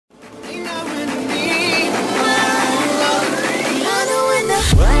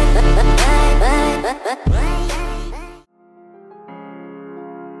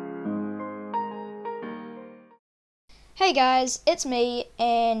Hey guys, it's me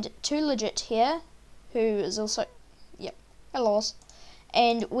and TooLegit here, who is also, hello.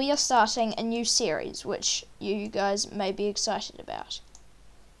 And we are starting a new series, which you guys may be excited about.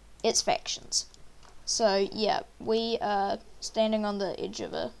 It's factions. So yeah, we are standing on the edge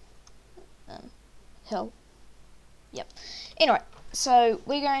of a hill. Anyway, so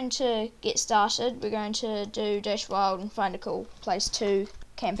we're going to get started. We're going to do dash wild and find a cool place to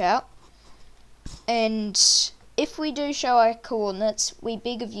camp out. And if we do show our coordinates, we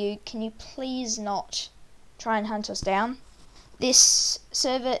beg of you, can you please not try and hunt us down? This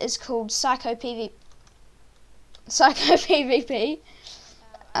server is called SaicoPvP.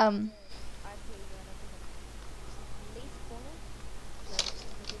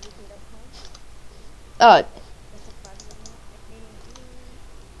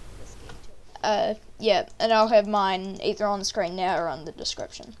 Yeah, and I'll have mine either on the screen now or on the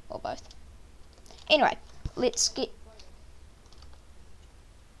description, or both. Anyway, let's get...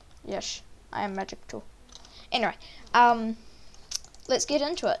 Yes, I am magic tool. Anyway, let's get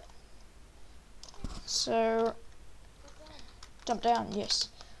into it. So, jump down, yes.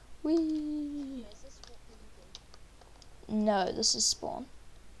 Whee! No, this is spawn.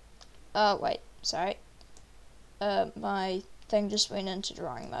 Oh, wait, sorry. My thing just went into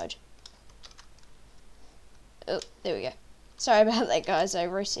drawing mode. Oh, there we go. Sorry about that, guys. I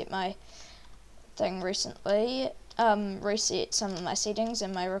reset my thing recently. Reset some of my settings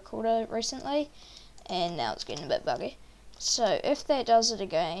in my recorder recently, and now it's getting a bit buggy. So if that does it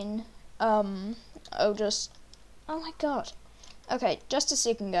again, I'll just... Oh my god. Okay, just a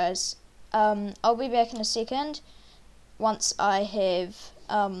second, guys. I'll be back in a second once I have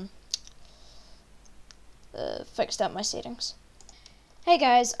fixed up my settings. Hey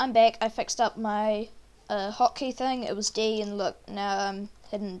guys, I'm back. I fixed up my hotkey thing. It was D, and look, now I'm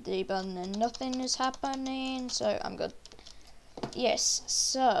hitting the D button and nothing is happening, so I'm good. Yes,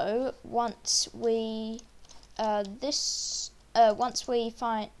 so once we find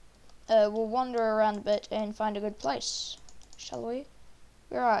we'll wander around a bit and find a good place, shall we?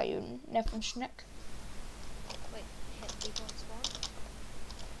 Where are you, Schnick? Wait, hit people on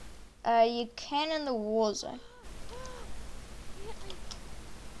spawn? You can in the war zone.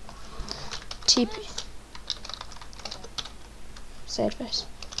 TP. Sad face.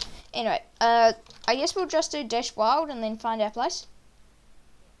 Anyway, I guess we'll just do dash wild and then find our place.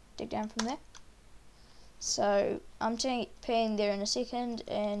 Dig down from there. So I'm TPing there in a second,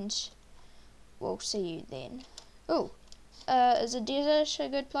 and we'll see you then. Oh, is a desert a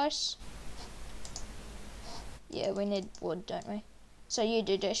good place? Yeah, we need wood, don't we? So you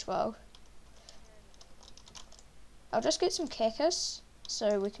do dash wild. I'll just get some cactus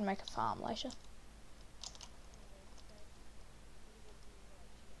so we can make a farm later.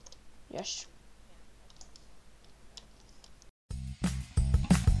 Yes.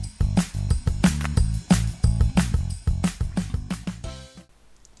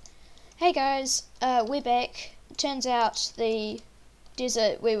 Hey guys, we're back. Turns out the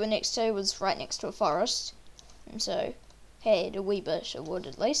desert we were next to was right next to a forest, and so had a wee bit of wood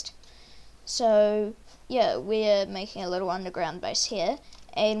at least. So yeah, we're making a little underground base here.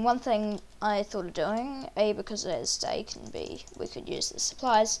 And one thing I thought of doing, because as day can be, we could use the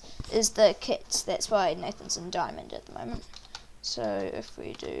supplies, is the kits. That's why Nathan's in diamond at the moment. So if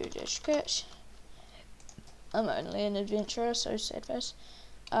we do dash kit, I'm only an adventurer, so sad face.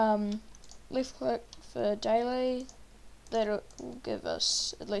 Left click for daily, that will give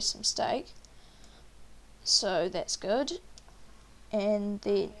us at least some steak. So that's good. And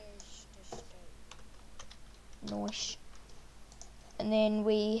then nice. And then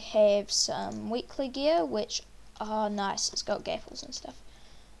we have some weekly gear, which are nice. It's got gaffles and stuff.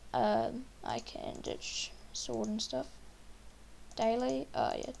 I can ditch sword and stuff. Daily.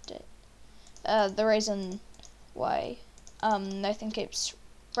 Oh yeah. The reason why Nathan keeps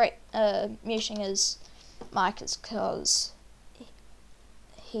muting his mic is because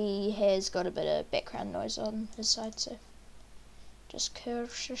he has got a bit of background noise on his side. So just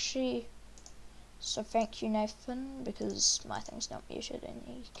courtesy. So thank you, Nathan, because my thing's not muted and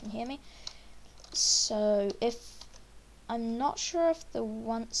he can hear me. So I'm not sure if the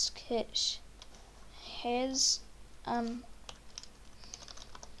once kit has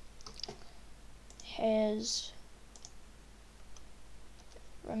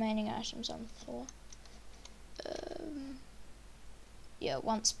remaining items on the floor. Yeah,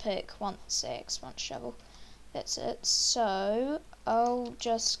 once pick, once axe, once shovel. That's it. So I'll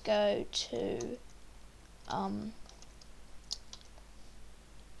just go to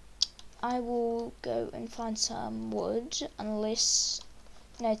I will go and find some wood, unless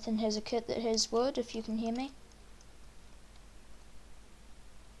Nathan has a kit that has wood, if you can hear me.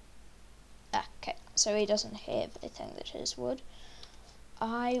 Okay, so he doesn't have a thing that is wood.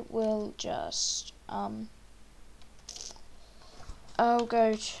 I will just I'll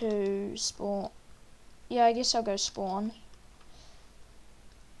go to spawn. Yeah, I guess I'll go spawn.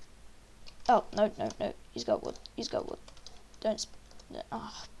 Oh, no. He's got wood. Don't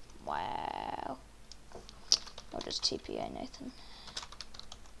oh, wow. I'll just TPA Nathan.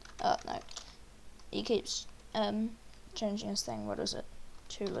 Oh, no. He keeps changing his thing. What is it?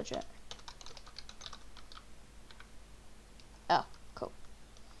 TooLegit. Oh, cool.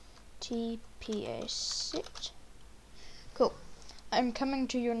 TPA set. Cool. I'm coming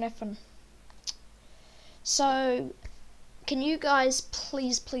to you, Nathan. So, can you guys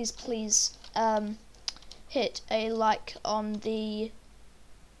please hit a like on the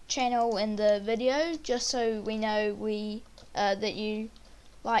channel and the video, just so we know that you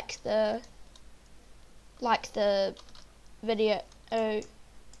like the video.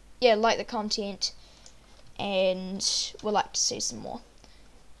 Yeah, like the content, and would like to see some more.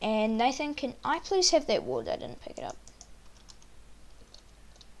 And Nathan, can I please have that wood? I didn't pick it up.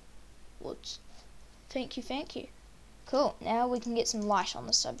 Woods. Thank you. Cool. Now we can get some light on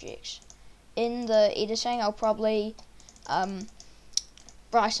the subject. In the editing, I'll probably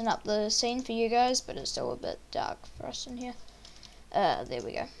brighten up the scene for you guys, but it's still a bit dark for us in here. There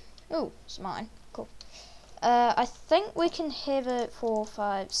we go. Oh, it's mine. Cool. I think we can have it 4,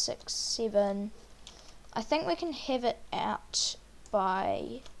 5, 6, 7. I think we can have it out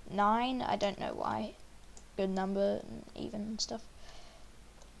by 9. I don't know why. Good number and even and stuff.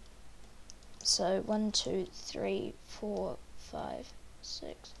 So 1, 2, 3, 4, 5,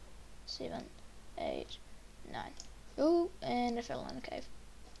 6, 7, 8, 9. Ooh, and I fell in a cave.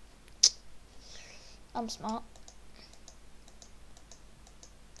 I'm smart.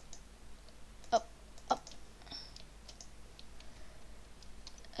 Up.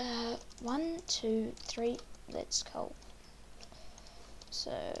 1, 2, 3. That's cool.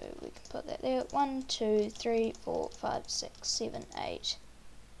 So we can put that there. 1, 2, 3, 4, 5, 6, 7, 8,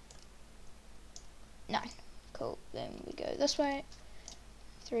 9. Cool. Then we go this way.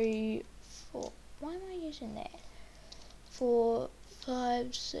 3, 4. Why am I using that? 4,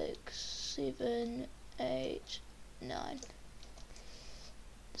 5, 6, 7, 8, 9.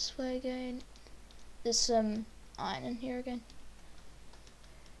 This way again. There's some iron in here again.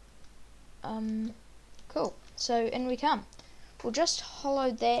 Cool. So in we come. We'll just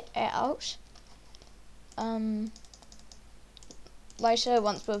hollow that out. Later,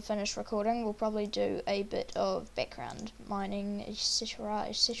 once we've finished recording, we'll probably do a bit of background mining, etc.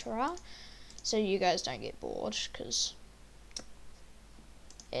 So you guys don't get bored, because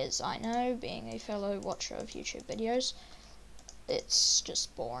as I know, being a fellow watcher of YouTube videos, it's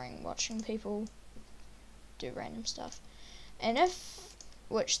just boring watching people do random stuff. And if,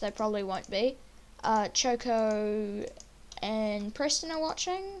 which they probably won't be, Choco and Preston are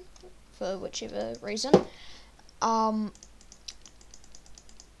watching, for whichever reason,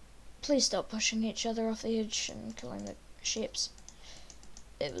 please stop pushing each other off the edge and killing the ships.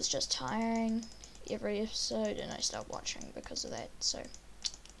 It was just tiring every episode, and I stopped watching because of that, so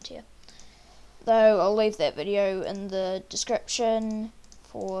dear. Though I'll leave that video in the description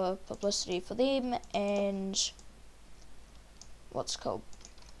for publicity for them, and what's it called,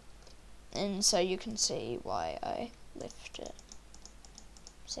 and so you can see why I left it.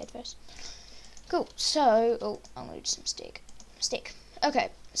 Sad face. Cool. So, oh, I'll need some stick. Okay.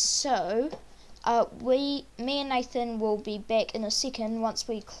 So, me and Nathan will be back in a second once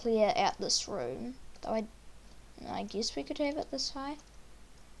we clear out this room. Though I guess we could have it this high.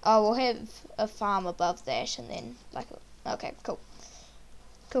 Oh, we'll have a farm above that, and then okay, cool.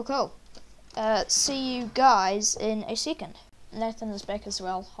 See you guys in a second. Nathan is back as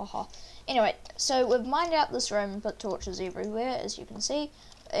well. Haha. Anyway, so we've mined out this room and put torches everywhere, as you can see,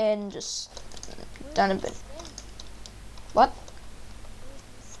 and just done a bit. What?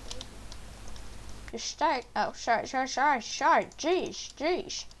 Steak. Oh, sorry.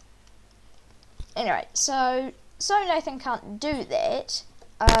 Jeez. Anyway, so Nathan can't do that.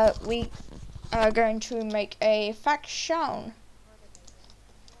 We are going to make a faction.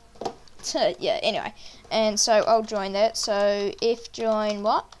 So, yeah. Anyway, and so I'll join that. So if join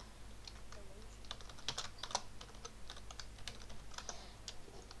what?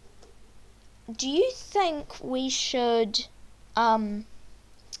 Do you think we should let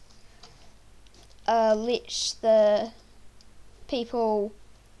the people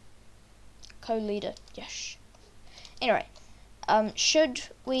co-leader? Yes. Anyway, should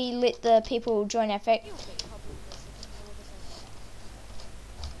we let the people join our faction?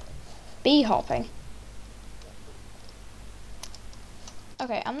 Bee hopping.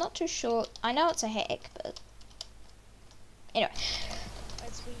 Okay, I'm not too sure. I know it's a hack, but anyway.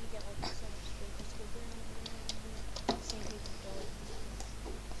 That's where you get like so much speed. Let's go down. Same thing with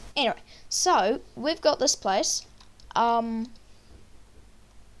Dalton. Anyway, so we've got this place. How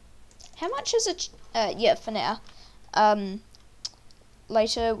much is it? Yeah, for now.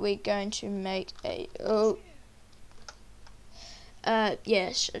 Later we're going to make a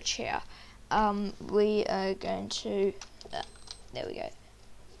yes, a chair. We are going to. There we go.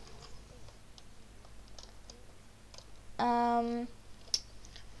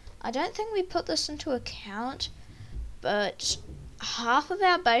 I don't think we put this into account, but half of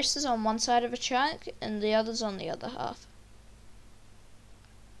our base is on one side of a chunk and the other's on the other half.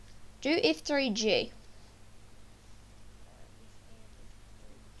 Do F3G.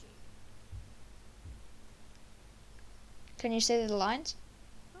 Can you see the lines?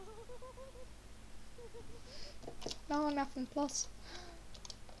 No, nothing plus.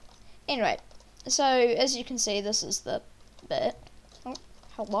 Anyway, so as you can see, this is the bit. Oh,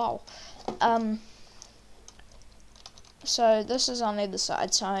 hello. So this is on either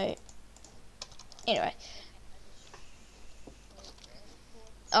side. So anyway.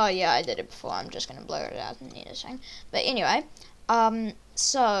 Oh yeah, I did it before. I'm just gonna blur it out in editing. But anyway,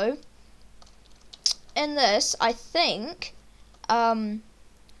 so in this, I think,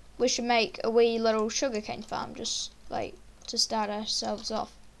 we should make a wee little sugarcane farm, just like to start ourselves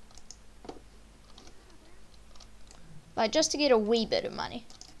off, like just to get a wee bit of money.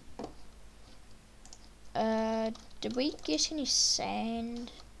 Did we get any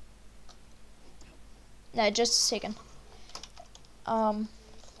sand? No, just a second. No.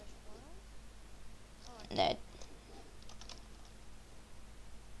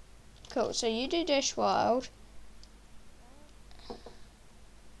 Cool, so you do Dash Wild.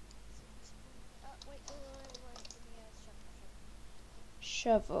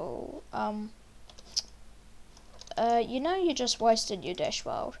 Shovel. You know you just wasted your Dash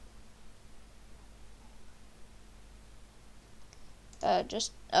Wild.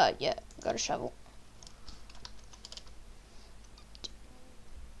 Yeah, got a shovel.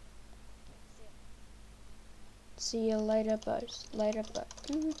 See you later, boys. Later, boys.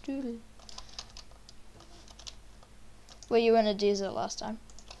 Were you in a desert last time?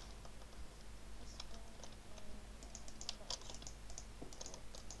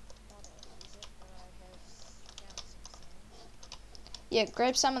 Yeah,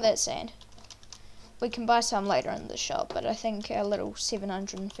 grab some of that sand. We can buy some later in the shop, but I think our little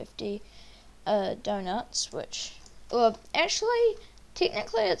 750 donuts, which, well, actually,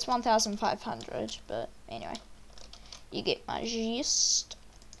 technically it's 1,500, but anyway, you get my gist.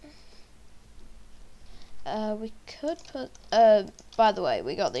 We could put, by the way,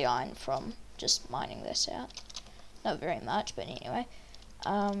 we got the iron from just mining this out. Not very much, but anyway.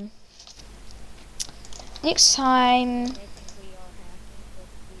 Next time.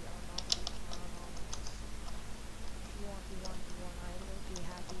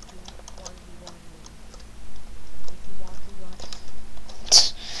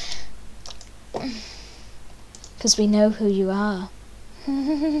 Because we know who you are.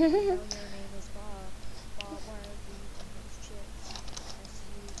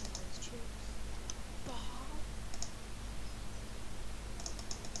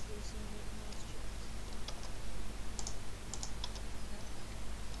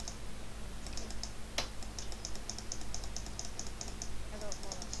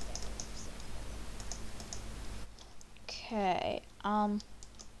 Okay,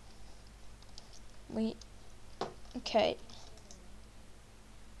 okay,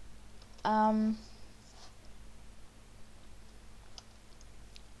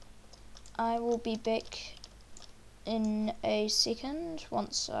 I will be back in a second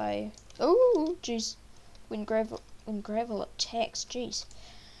once I, oh jeez, when gravel attacks, jeez.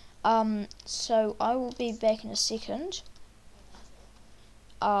 So I will be back in a second.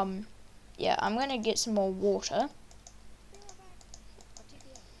 Yeah, I'm gonna get some more water.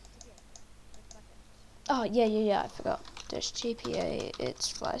 Oh, yeah, I forgot. There's TPA, it's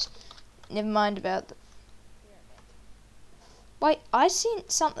flies. Never mind about the... Wait, I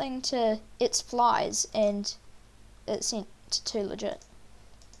sent something to It's Flies, and it sent to TooLegit.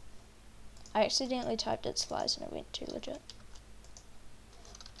 I accidentally typed It's Flies, and it went to TooLegit.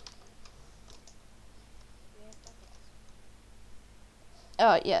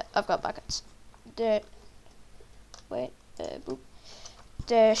 Oh, yeah, I've got buckets. Wait, boop.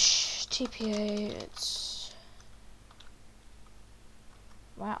 Dash TPA, it's...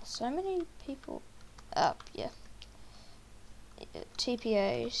 Wow, so many people. Yeah.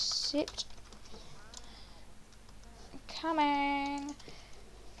 TPA, set. Coming.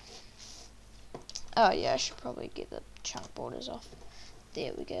 Oh yeah, I should probably get the chunk borders off.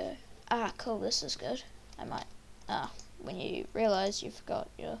 There we go. Ah, cool, this is good. I might, when you realise you forgot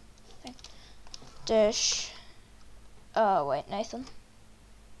your thing. Dash. Oh, wait, Nathan.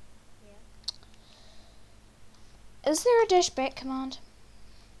 Yeah. Is there a dash back command?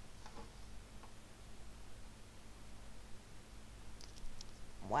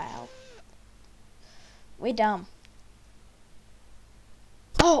 Wow. We're dumb.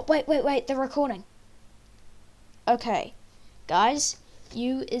 Oh, wait, they're recording. Okay, guys,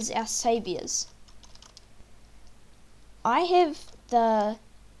 you is our saviours. I have the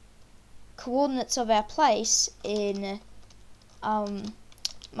coordinates of our place in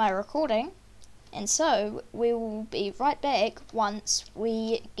my recording, and so we will be right back once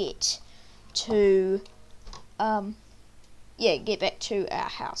we get to get back to our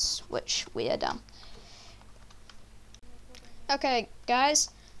house, which we are done. Okay, guys,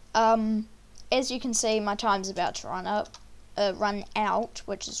 as you can see, my time's about to run out,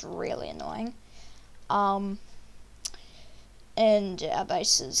 which is really annoying. And our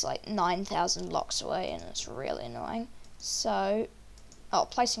base is like 9,000 blocks away, and it's really annoying. So,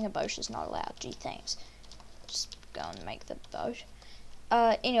 placing a boat is not allowed. Gee, thanks. Just go and make the boat.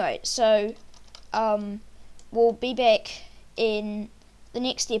 Anyway, so, we'll be back in the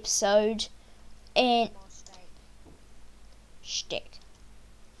next episode, and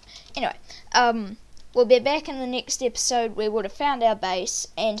Anyway, we'll be back in the next episode. We would have found our base,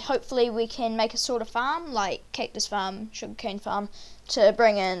 and hopefully we can make a sort of farm, like cactus farm, sugarcane farm, to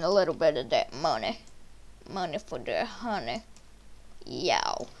bring in a little bit of that money. Money for the honey.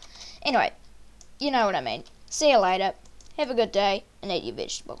 Yow. Anyway, you know what I mean. See you later. Have a good day, and eat your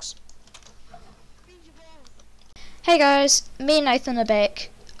vegetables. Hey guys, me and Nathan are back.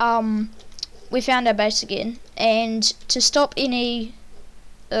 We found our base again, and to stop any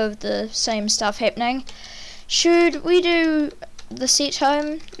of the same stuff happening, should we do the set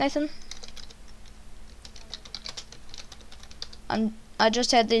home, Nathan? I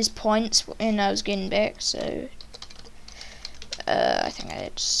just had these points when I was getting back, so I think I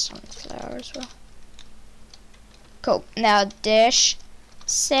had sunflower as well. Cool. Now dash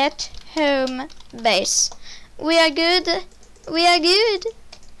set home base. We are good. We are good.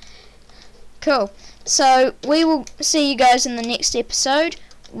 Cool. So we will see you guys in the next episode,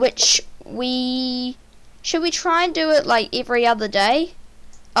 which should we try and do it like every other day?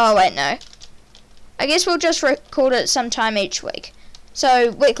 Oh wait, no. I guess we'll just record it sometime each week.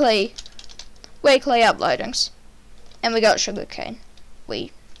 So weekly uploadings. And we got sugarcane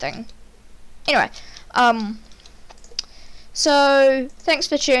thing. Anyway, so thanks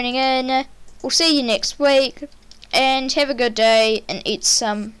for tuning in. We'll see you next week, and have a good day and eat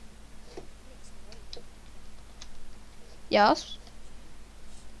some. Yes?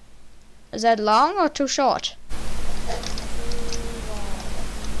 Is that long or too short?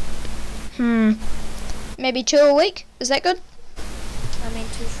 Maybe 2 a week? Is that good? I mean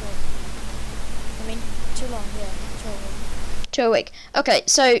too short. I mean too long, yeah. 2 a week. 2 a week. Okay,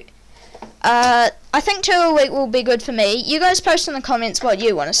 so I think 2 a week will be good for me. You guys post in the comments what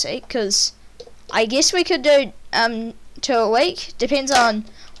you want to see, because I guess we could do 2 a week. Depends on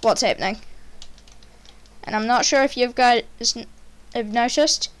what's happening. And I'm not sure if you guys have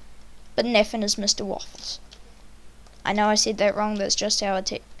noticed, but Nathan is Mr. Waffles. I know I said that wrong, that's just how our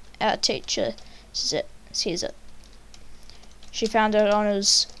teacher says it. She found it on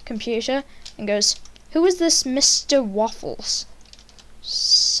his computer and goes, "Who is this Mr. Waffles?"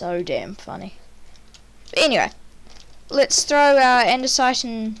 So damn funny. But anyway, let's throw our andesite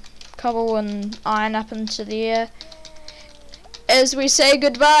and cobble and iron up into the air as we say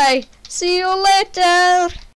goodbye. See you later.